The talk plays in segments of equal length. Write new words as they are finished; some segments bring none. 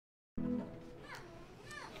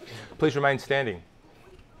Please remain standing.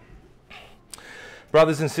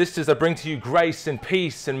 Brothers and sisters, I bring to you grace and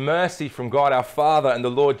peace and mercy from God our Father and the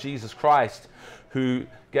Lord Jesus Christ, who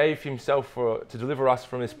gave himself to deliver us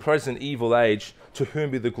from this present evil age, to whom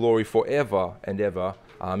be the glory forever and ever.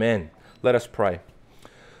 Amen. Let us pray.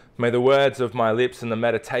 May the words of my lips and the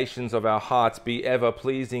meditations of our hearts be ever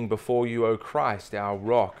pleasing before you, O Christ, our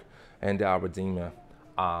rock and our Redeemer.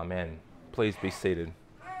 Amen. Please be seated.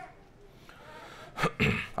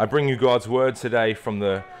 I bring you God's word today from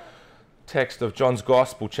the text of John's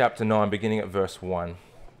Gospel, chapter 9, beginning at verse 1.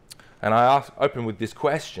 And I open with this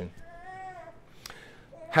question.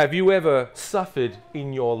 Have you ever suffered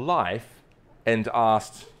in your life and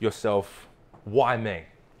asked yourself, why me?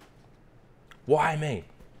 Why me?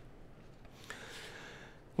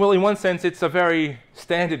 Well, in one sense, it's a very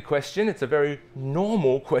standard question. It's a very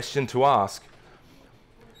normal question to ask.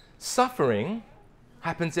 Suffering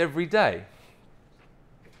happens every day.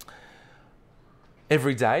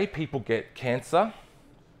 Every day, people get cancer,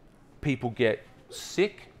 people get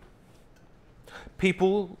sick,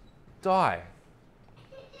 people die.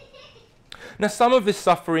 Now, some of this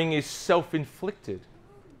suffering is self-inflicted.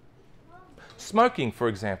 Smoking, for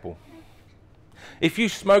example. If you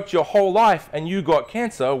smoked your whole life and you got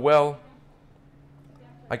cancer, well,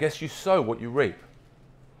 I guess you sow what you reap.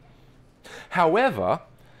 However,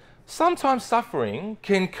 sometimes suffering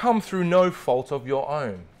can come through no fault of your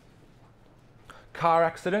own. Car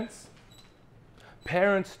accidents,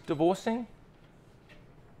 parents divorcing,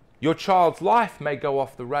 your child's life may go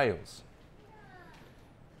off the rails.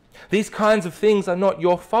 These kinds of things are not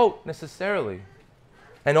your fault necessarily,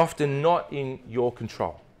 and often not in your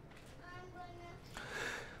control.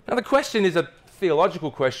 Now, the question is a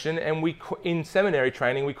theological question, and in seminary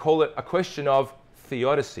training we call it a question of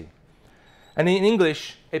theodicy. And in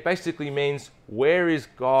English, it basically means, where is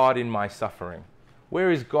God in my suffering? Where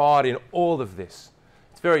is God in all of this?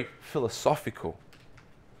 It's very philosophical.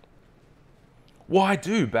 Why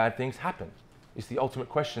do bad things happen? Is the ultimate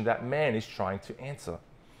question that man is trying to answer.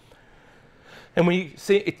 And we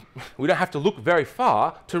see it, we don't have to look very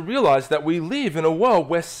far to realize that we live in a world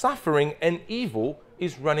where suffering and evil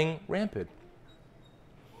is running rampant.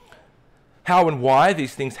 How and why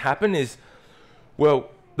these things happen is, well,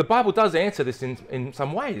 the Bible does answer this in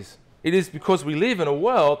some ways. It is because we live in a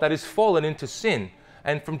world that is fallen into sin.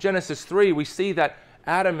 And from Genesis 3, we see that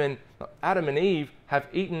Adam and Eve have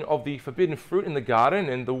eaten of the forbidden fruit in the garden,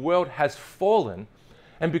 and the world has fallen.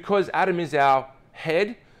 And because Adam is our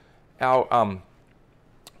head, our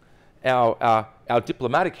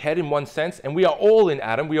diplomatic head in one sense, and we are all in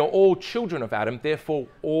Adam, we are all children of Adam, therefore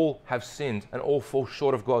all have sinned and all fall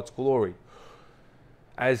short of God's glory.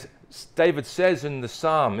 As David says in the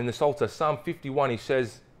Psalter, Psalm 51, he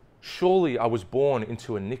says, surely I was born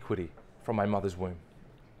into iniquity from my mother's womb.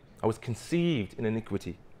 I was conceived in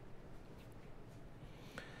iniquity.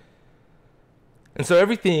 And so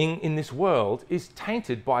everything in this world is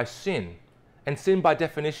tainted by sin. And sin, by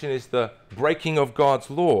definition, is the breaking of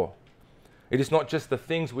God's law. It is not just the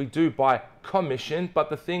things we do by commission,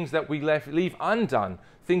 but the things that we leave undone,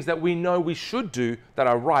 things that we know we should do that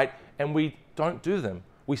are right, and we don't do them.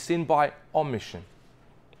 We sin by omission.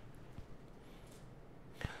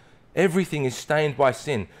 Everything is stained by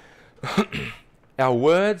sin. Our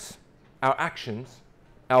words, our actions,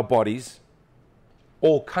 our bodies,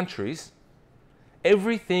 all countries,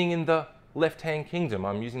 everything in the left-hand kingdom.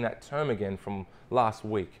 I'm using that term again from last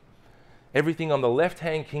week. Everything on the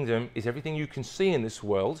left-hand kingdom is everything you can see in this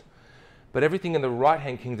world, but everything in the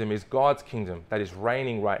right-hand kingdom is God's kingdom that is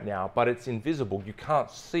reigning right now, but it's invisible. You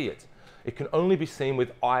can't see it. It can only be seen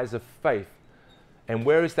with eyes of faith. And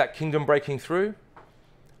where is that kingdom breaking through?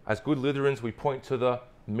 As good Lutherans, we point to the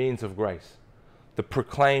means of grace, the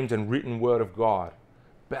proclaimed and written word of God,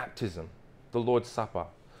 baptism, the Lord's Supper.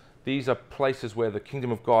 These are places where the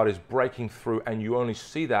kingdom of God is breaking through, and you only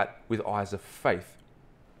see that with eyes of faith.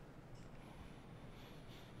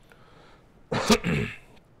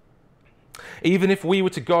 Even if we were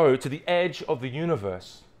to go to the edge of the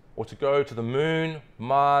universe, or to go to the moon,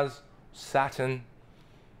 Mars, Saturn,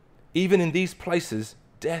 even in these places,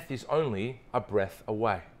 death is only a breath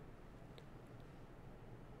away.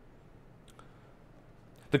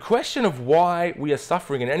 The question of why we are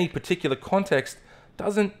suffering in any particular context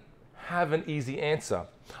doesn't have an easy answer.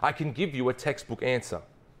 I can give you a textbook answer.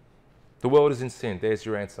 The world is in sin. There's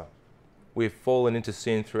your answer. We've fallen into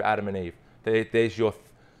sin through Adam and Eve. There's your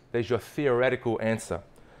theoretical answer.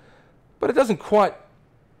 But it doesn't quite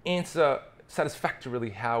answer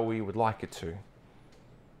satisfactorily how we would like it to.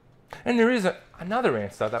 And there is another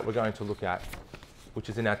answer that we're going to look at, which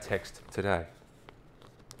is in our text today.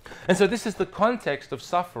 And so this is the context of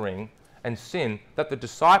suffering and sin that the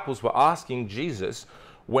disciples were asking Jesus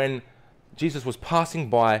when Jesus was passing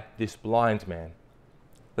by this blind man.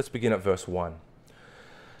 Let's begin at verse 1.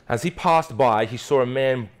 As he passed by, he saw a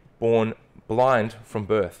man born blind from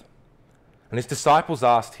birth. And his disciples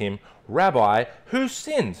asked him, "Rabbi, who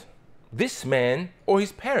sinned, this man or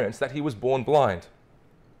his parents, that he was born blind?"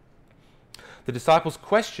 The disciples'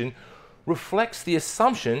 question reflects the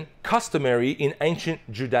assumption customary in ancient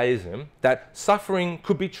Judaism that suffering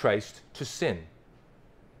could be traced to sin.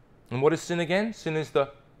 And what is sin again? Sin is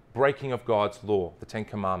the breaking of God's law, the Ten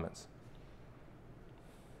Commandments.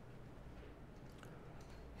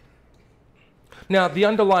 Now, the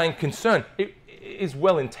underlying concern is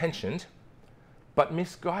well-intentioned, but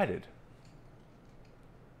misguided.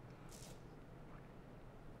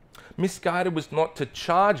 Misguided was not to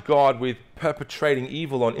charge God with perpetrating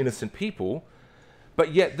evil on innocent people,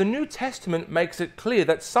 but yet the New Testament makes it clear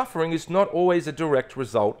that suffering is not always a direct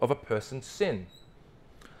result of a person's sin.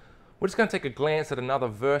 We're just going to take a glance at another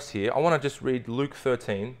verse here. I want to just read Luke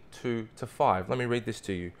 13, 2-5. Let me read this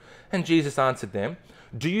to you. And Jesus answered them,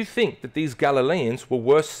 "Do you think that these Galileans were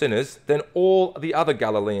worse sinners than all the other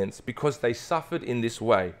Galileans because they suffered in this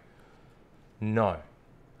way? No.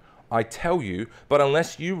 I tell you, but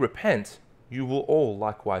unless you repent, you will all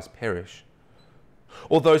likewise perish.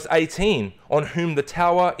 Or those 18 on whom the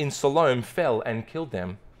tower in Siloam fell and killed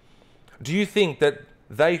them, do you think that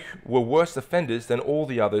they were worse offenders than all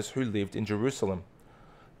the others who lived in Jerusalem?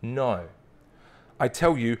 No. I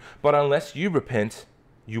tell you, but unless you repent,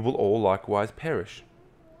 you will all likewise perish."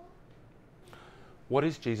 What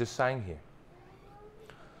is Jesus saying here?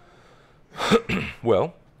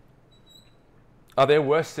 Well, are there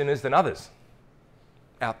worse sinners than others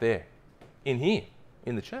out there, in here,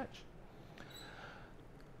 in the church?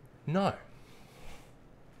 No.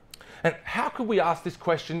 And how could we ask this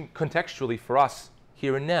question contextually for us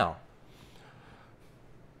here and now?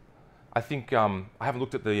 I think, I haven't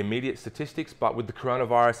looked at the immediate statistics, but with the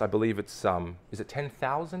coronavirus, I believe it's, is it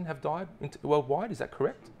 10,000 have died worldwide? Is that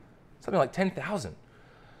correct? Something like 10,000.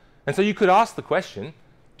 And so you could ask the question,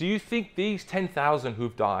 do you think these 10,000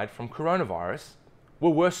 who've died from coronavirus were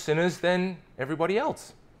worse sinners than everybody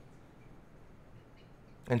else?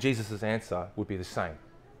 And Jesus' answer would be the same.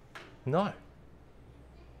 No.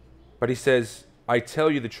 But he says, I tell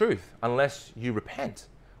you the truth, unless you repent,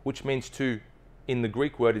 which means to, in the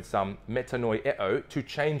Greek word, it's metanoeo, to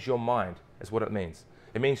change your mind, is what it means.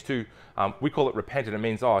 It means to, we call it repent, and it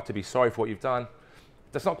means, to be sorry for what you've done.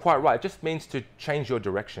 That's not quite right. It just means to change your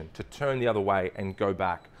direction, to turn the other way and go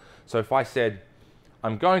back. So if I said,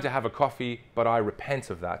 I'm going to have a coffee, but I repent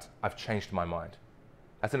of that, I've changed my mind.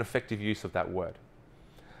 That's an effective use of that word.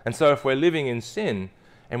 And so if we're living in sin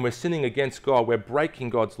and we're sinning against God, we're breaking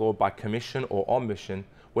God's law by commission or omission,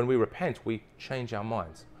 when we repent, we change our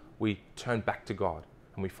minds. We turn back to God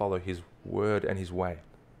and we follow his word and his way.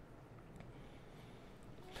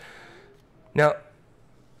 Now,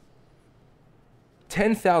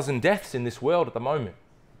 10,000 deaths in this world at the moment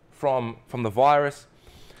from the virus.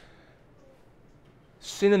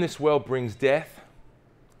 Sin in this world brings death.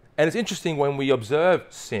 And it's interesting when we observe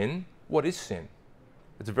sin, what is sin?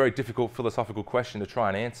 It's a very difficult philosophical question to try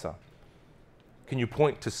and answer. Can you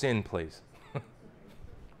point to sin, please?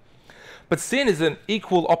 But sin is an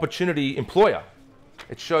equal opportunity employer.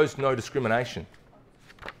 It shows no discrimination.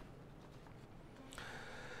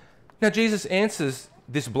 Now, Jesus answers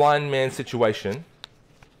this blind man's situation.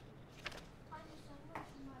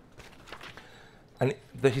 And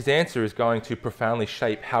his answer is going to profoundly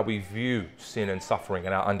shape how we view sin and suffering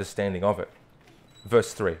and our understanding of it.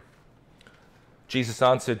 Verse 3. Jesus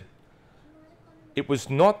answered, "It was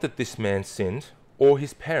not that this man sinned or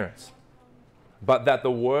his parents, but that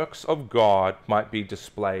the works of God might be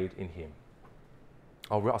displayed in him."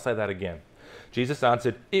 I'll say that again. Jesus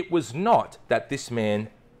answered, "It was not that this man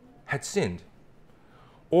had sinned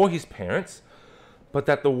or his parents, but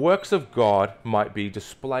that the works of God might be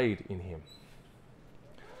displayed in him."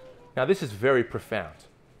 Now, this is very profound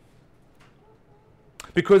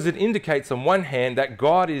because it indicates on one hand that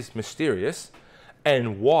God is mysterious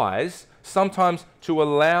and wise, sometimes to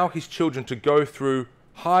allow his children to go through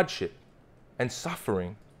hardship and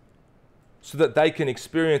suffering so that they can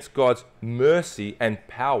experience God's mercy and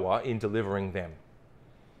power in delivering them.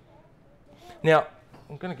 Now,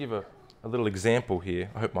 I'm going to give a little example here.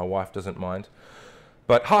 I hope my wife doesn't mind.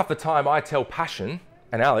 But half the time I tell Passion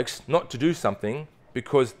and Alex not to do something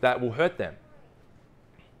because that will hurt them.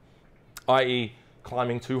 i.e.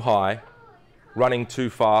 climbing too high, running too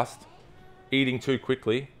fast, eating too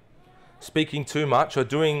quickly, speaking too much, or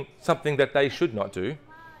doing something that they should not do.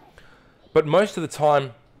 But most of the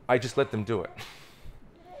time, I just let them do it.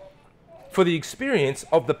 For the experience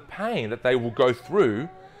of the pain that they will go through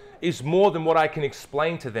is more than what I can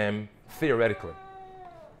explain to them theoretically.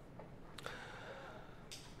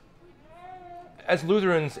 As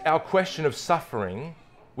Lutherans, our question of suffering,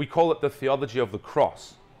 we call it the theology of the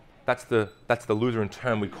cross. That's the Lutheran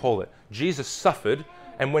term we call it. Jesus suffered,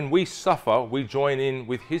 and when we suffer, we join in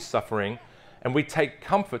with his suffering, and we take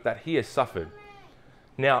comfort that he has suffered.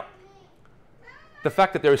 Now, the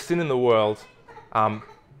fact that there is sin in the world,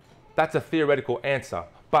 that's a theoretical answer.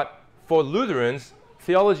 But for Lutherans,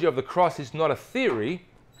 theology of the cross is not a theory,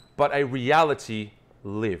 but a reality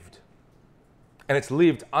lived. And it's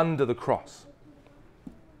lived under the cross.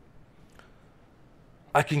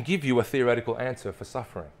 I can give you a theoretical answer for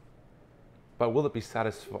suffering, but will it be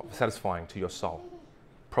satisfying to your soul?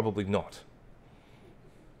 Probably not.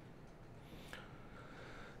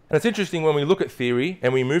 And it's interesting when we look at theory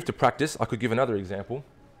and we move to practice. I could give another example.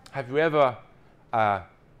 Have you ever,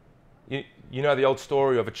 you know the old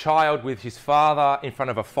story of a child with his father in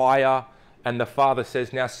front of a fire, and the father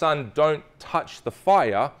says, "Now son, don't touch the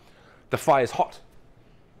fire's hot."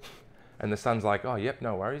 And the son's like, "Oh, yep,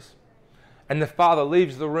 no worries." And the father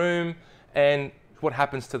leaves the room, and what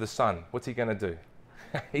happens to the son? What's he going to do?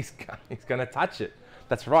 He's going to touch it.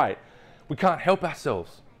 That's right. We can't help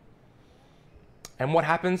ourselves. And what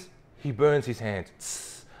happens? He burns his hand.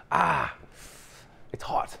 It's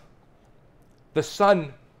hot. The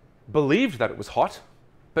son believed that it was hot,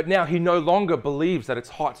 but now he no longer believes that it's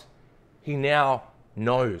hot. He now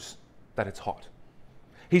knows that it's hot.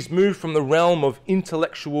 He's moved from the realm of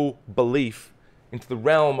intellectual belief into the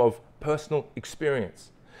realm of personal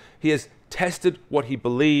experience. He has tested what he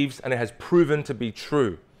believes, and it has proven to be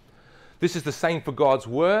true. This is the same for God's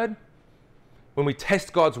word. When we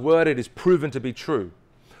test God's word, it is proven to be true.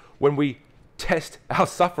 When we test our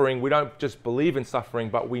suffering, we don't just believe in suffering,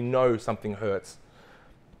 but we know something hurts.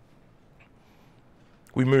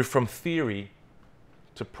 We move from theory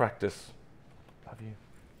to practice. Love you.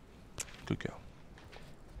 Good girl.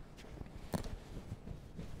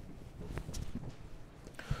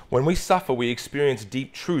 When we suffer, we experience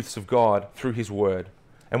deep truths of God through his word,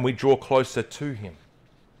 and we draw closer to him.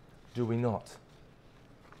 Do we not?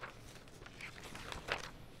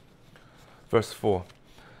 Verse 4.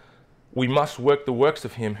 We must work the works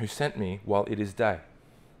of him who sent me while it is day.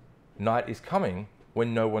 Night is coming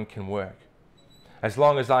when no one can work. As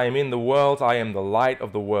long as I am in the world, I am the light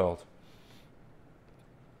of the world.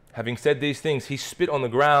 Having said these things, he spit on the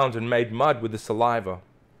ground and made mud with the saliva.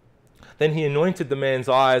 Then he anointed the man's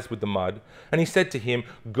eyes with the mud, and he said to him,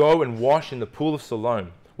 "Go and wash in the pool of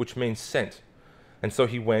Siloam," which means sent. And so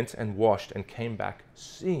he went and washed and came back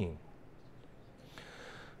seeing.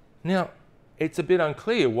 Now, it's a bit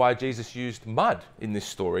unclear why Jesus used mud in this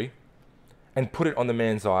story and put it on the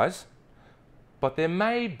man's eyes, but there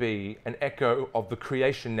may be an echo of the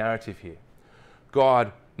creation narrative here.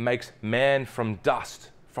 God makes man from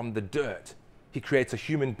dust, from the dirt. He creates a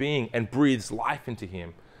human being and breathes life into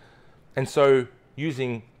him. And so,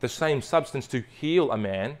 using the same substance to heal a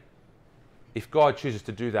man, if God chooses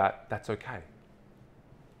to do that, that's okay.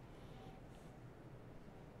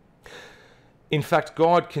 In fact,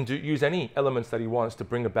 God can use any elements that he wants to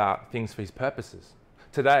bring about things for his purposes.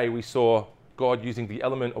 Today, we saw God using the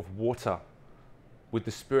element of water with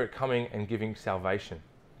the Spirit coming and giving salvation.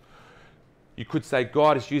 You could say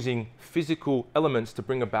God is using physical elements to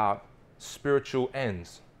bring about spiritual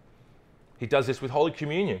ends. He does this with Holy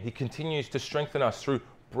Communion. He continues to strengthen us through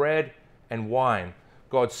bread and wine.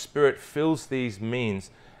 God's Spirit fills these means,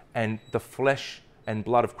 and the flesh and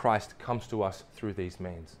blood of Christ comes to us through these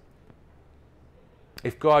means.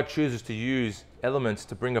 If God chooses to use elements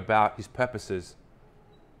to bring about his purposes,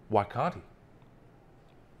 why can't he?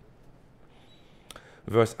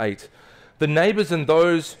 Verse 8. The neighbors and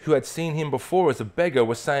those who had seen him before as a beggar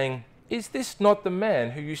were saying, "Is this not the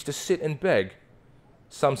man who used to sit and beg?"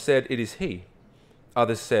 Some said, "It is he."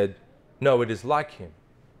 Others said, "No, it is like him."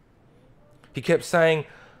 He kept saying,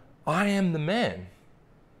 "I am the man."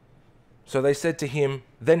 So they said to him,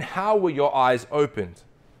 "Then how were your eyes opened?"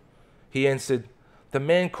 He answered, "The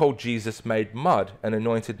man called Jesus made mud and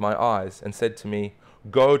anointed my eyes and said to me,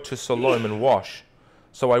 'Go to Siloam and wash.'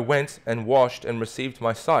 So I went and washed and received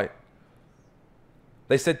my sight."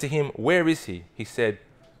 They said to him, "Where is he?" He said,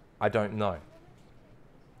 "I don't know."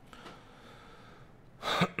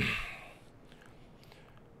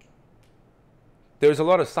 There is a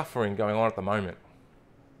lot of suffering going on at the moment.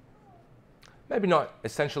 Maybe not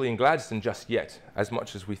essentially in Gladstone just yet, as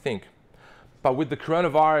much as we think. But with the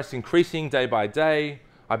coronavirus increasing day by day,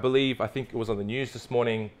 I think it was on the news this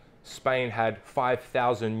morning, Spain had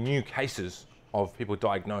 5,000 new cases of people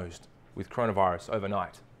diagnosed with coronavirus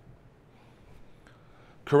overnight.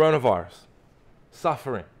 Coronavirus,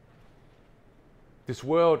 suffering. This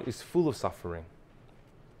world is full of suffering.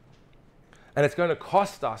 And it's going to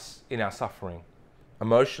cost us in our suffering,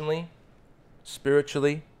 emotionally,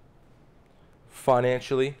 spiritually,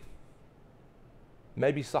 financially,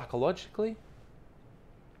 maybe psychologically.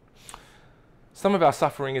 Some of our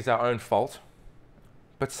suffering is our own fault,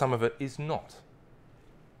 but some of it is not.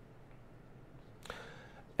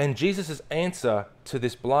 And Jesus' answer to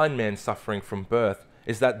this blind man suffering from birth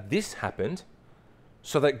is that this happened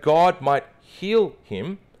so that God might heal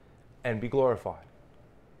him and be glorified.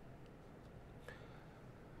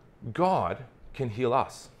 God can heal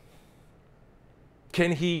us.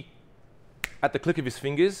 Can he, at the click of his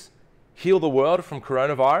fingers, heal the world from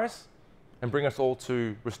coronavirus and bring us all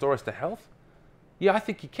to restore us to health? Yeah, I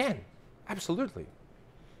think he can. Absolutely.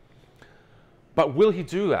 But will he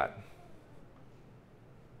do that?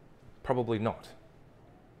 Probably not.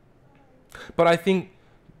 But I think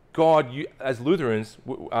God, as Lutherans,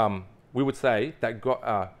 we would say that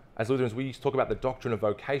God, as Lutherans, we used to talk about the doctrine of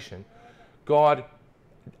vocation. God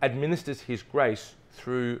administers his grace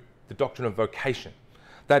through the doctrine of vocation.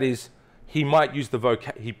 That is, he might use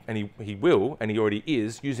he will, and he already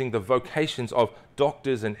is, using the vocations of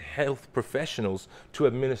doctors and health professionals to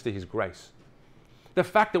administer his grace. The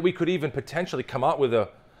fact that we could even potentially come up with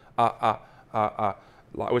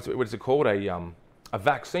what is it called, a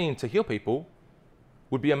vaccine to heal people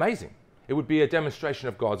would be amazing. It would be a demonstration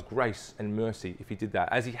of God's grace and mercy if he did that.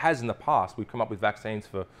 As he has in the past, we've come up with vaccines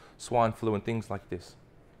for swine flu and things like this.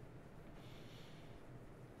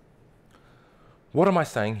 What am I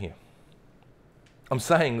saying here? I'm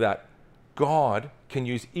saying that God can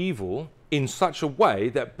use evil in such a way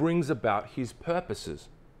that brings about his purposes.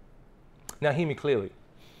 Now, hear me clearly.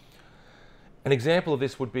 An example of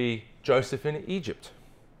this would be Joseph in Egypt,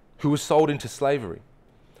 who was sold into slavery.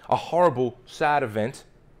 A horrible, sad event.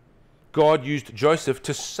 God used Joseph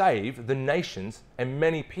to save the nations and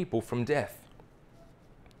many people from death.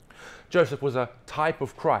 Joseph was a type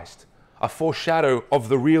of Christ, a foreshadow of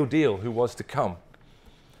the real deal who was to come.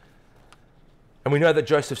 And we know that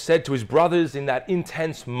Joseph said to his brothers in that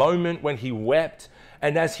intense moment when he wept,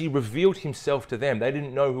 and as he revealed himself to them, they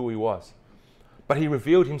didn't know who he was. But he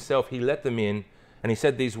revealed himself, he let them in, and he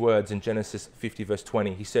said these words in Genesis 50 verse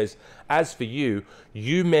 20. He says, "As for you,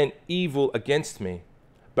 you meant evil against me,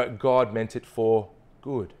 but God meant it for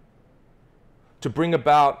good, to bring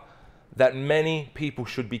about that many people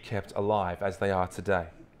should be kept alive as they are today."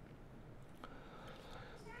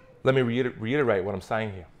 Let me reiterate what I'm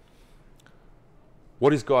saying here.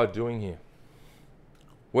 What is God doing here?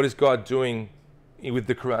 What is God doing with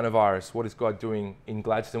the coronavirus? What is God doing in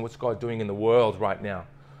Gladstone? What's God doing in the world right now?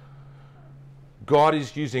 God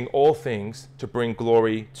is using all things to bring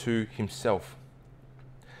glory to himself.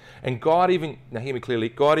 And God even, now hear me clearly,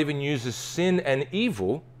 God even uses sin and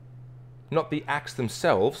evil, not the acts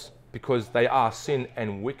themselves, because they are sin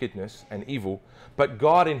and wickedness and evil, but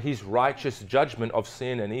God in his righteous judgment of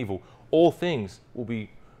sin and evil, all things will be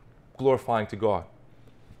glorifying to God.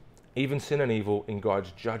 Even sin and evil in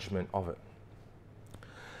God's judgment of it.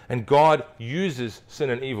 And God uses sin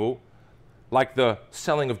and evil, like the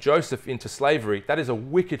selling of Joseph into slavery. That is a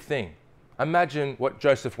wicked thing. Imagine what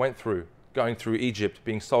Joseph went through, going through Egypt,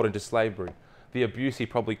 being sold into slavery, the abuse he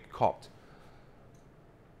probably copped,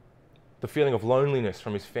 the feeling of loneliness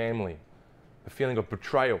from his family, the feeling of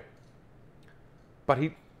betrayal.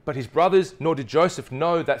 But his brothers, nor did Joseph,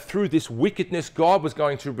 know that through this wickedness, God was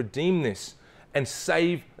going to redeem this and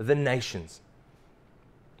save the nations.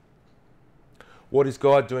 What is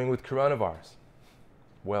God doing with coronavirus?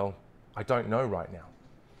 Well, I don't know right now.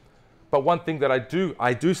 But one thing that I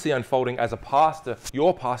do see unfolding as a pastor,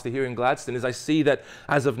 your pastor here in Gladstone, is I see that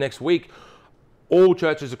as of next week, all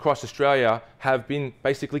churches across Australia have been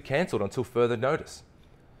basically cancelled until further notice.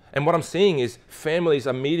 And what I'm seeing is families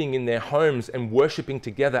are meeting in their homes and worshipping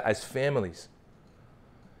together as families.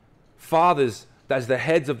 Fathers, as the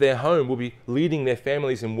heads of their home, will be leading their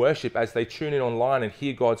families in worship as they tune in online and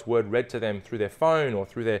hear God's word read to them through their phone or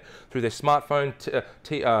through their smartphone,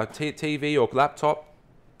 TV or laptop.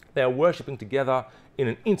 They are worshipping together in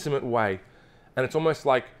an intimate way. And it's almost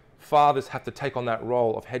like fathers have to take on that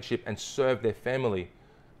role of headship and serve their family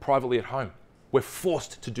privately at home. We're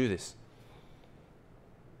forced to do this.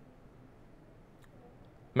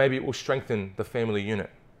 Maybe it will strengthen the family unit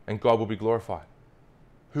and God will be glorified.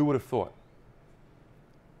 Who would have thought?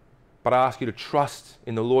 But I ask you to trust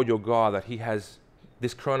in the Lord your God that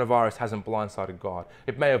this coronavirus hasn't blindsided God.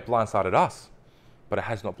 It may have blindsided us, but it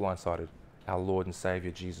has not blindsided our Lord and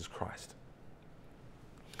Savior, Jesus Christ.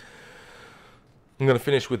 I'm going to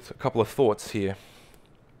finish with a couple of thoughts here.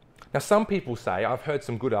 Now, some people say, I've heard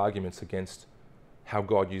some good arguments against how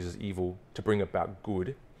God uses evil to bring about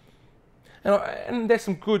good. And there's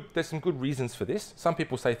some good reasons for this. Some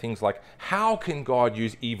people say things like, how can God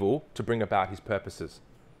use evil to bring about his purposes?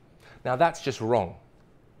 Now, that's just wrong.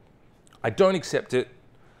 I don't accept it.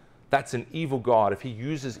 That's an evil God. If he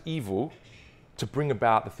uses evil to bring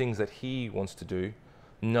about the things that he wants to do,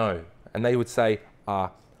 no. And they would say,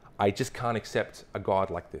 I just can't accept a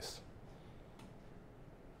God like this.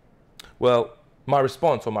 Well, my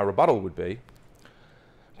response or my rebuttal would be,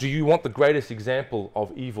 do you want the greatest example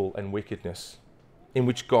of evil and wickedness in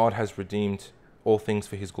which God has redeemed all things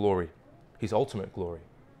for his glory, his ultimate glory?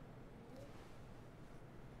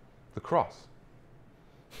 The cross.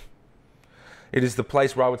 It is the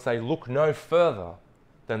place where I would say, look no further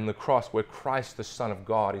than the cross where Christ, the Son of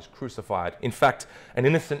God, is crucified. In fact, an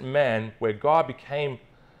innocent man where God became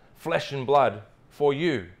flesh and blood for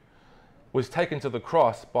you was taken to the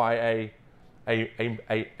cross by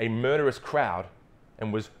a murderous crowd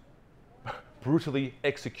and was brutally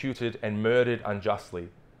executed and murdered unjustly.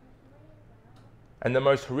 And the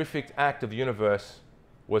most horrific act of the universe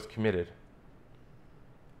was committed.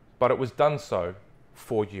 But it was done so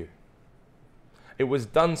for you. It was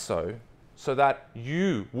done so that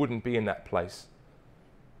you wouldn't be in that place.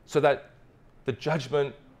 So that the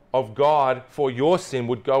judgment of God for your sin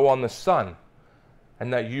would go on the Son,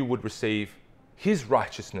 and that you would receive his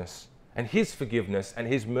righteousness and his forgiveness and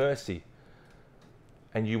his mercy,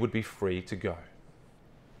 and you would be free to go.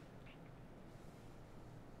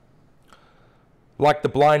 Like the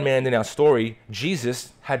blind man in our story,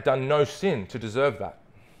 Jesus had done no sin to deserve that.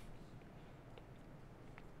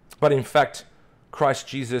 But in fact, Christ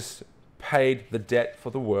Jesus paid the debt for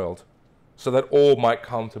the world so that all might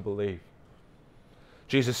come to believe.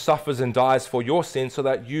 Jesus suffers and dies for your sin so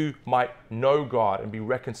that you might know God and be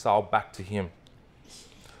reconciled back to him.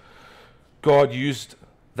 God used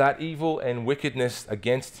that evil and wickedness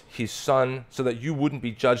against his Son so that you wouldn't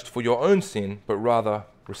be judged for your own sin, but rather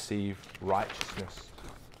receive righteousness,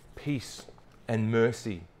 peace, and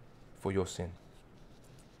mercy for your sin.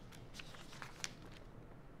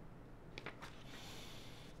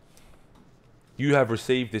 You have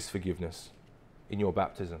received this forgiveness in your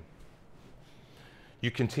baptism. You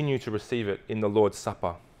continue to receive it in the Lord's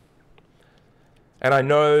Supper. And I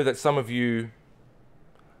know that some of you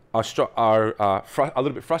are a little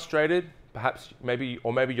bit frustrated, perhaps maybe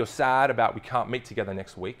you're sad about we can't meet together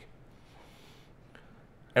next week.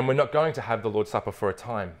 And we're not going to have the Lord's Supper for a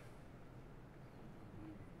time.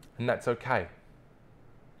 And that's okay.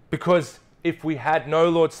 Because if we had no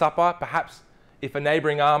Lord's Supper, perhaps if a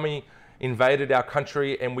neighboring army invaded our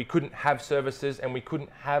country and we couldn't have services and we couldn't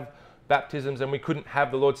have baptisms and we couldn't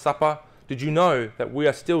have the Lord's Supper, did you know that we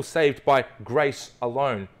are still saved by grace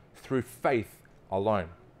alone, through faith alone?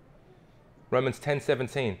 Romans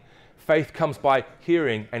 10:17. Faith comes by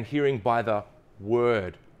hearing, and hearing by the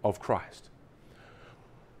word of Christ.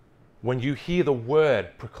 When you hear the word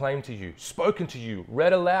proclaimed to you, spoken to you,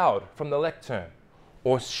 read aloud from the lectern,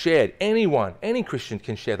 or shared, any Christian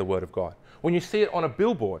can share the word of God. When you see it on a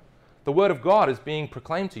billboard, the word of God is being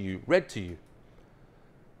proclaimed to you, read to you.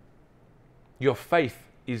 Your faith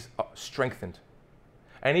is strengthened.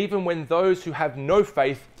 And even when those who have no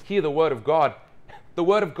faith hear the word of God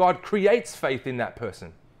creates faith in that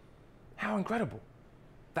person. How incredible.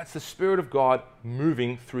 That's the Spirit of God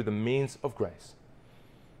moving through the means of grace.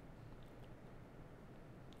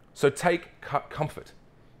 So take comfort,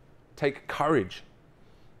 take courage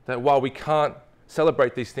that while we can't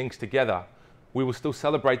celebrate these things together, we will still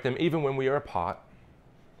celebrate them even when we are apart.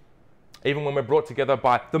 Even when we're brought together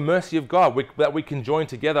by the mercy of God, that we can join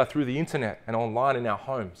together through the internet and online in our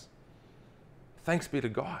homes. Thanks be to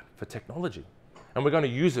God for technology. And we're going to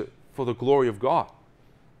use it for the glory of God.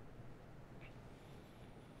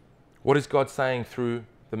 What is God saying through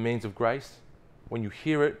the means of grace? When you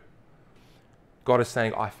hear it, God is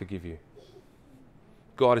saying, I forgive you.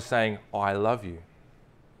 God is saying, I love you.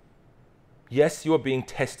 Yes, you are being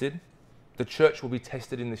tested. The church will be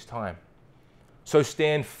tested in this time. So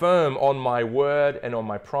stand firm on my word and on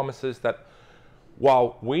my promises that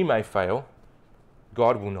while we may fail,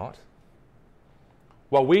 God will not.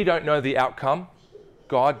 While we don't know the outcome,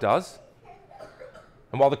 God does.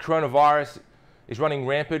 And while the coronavirus is running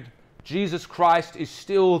rampant, Jesus Christ is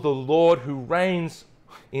still the Lord who reigns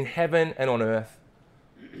in heaven and on earth.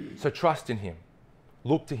 So trust in him.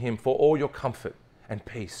 Look to him for all your comfort and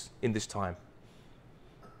peace in this time.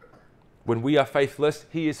 When we are faithless,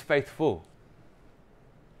 he is faithful.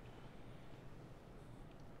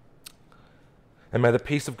 And may the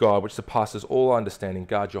peace of God, which surpasses all understanding,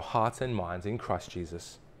 guard your hearts and minds in Christ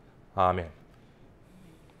Jesus. Amen.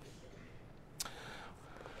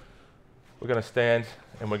 We're going to stand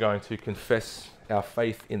and we're going to confess our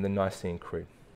faith in the Nicene Creed.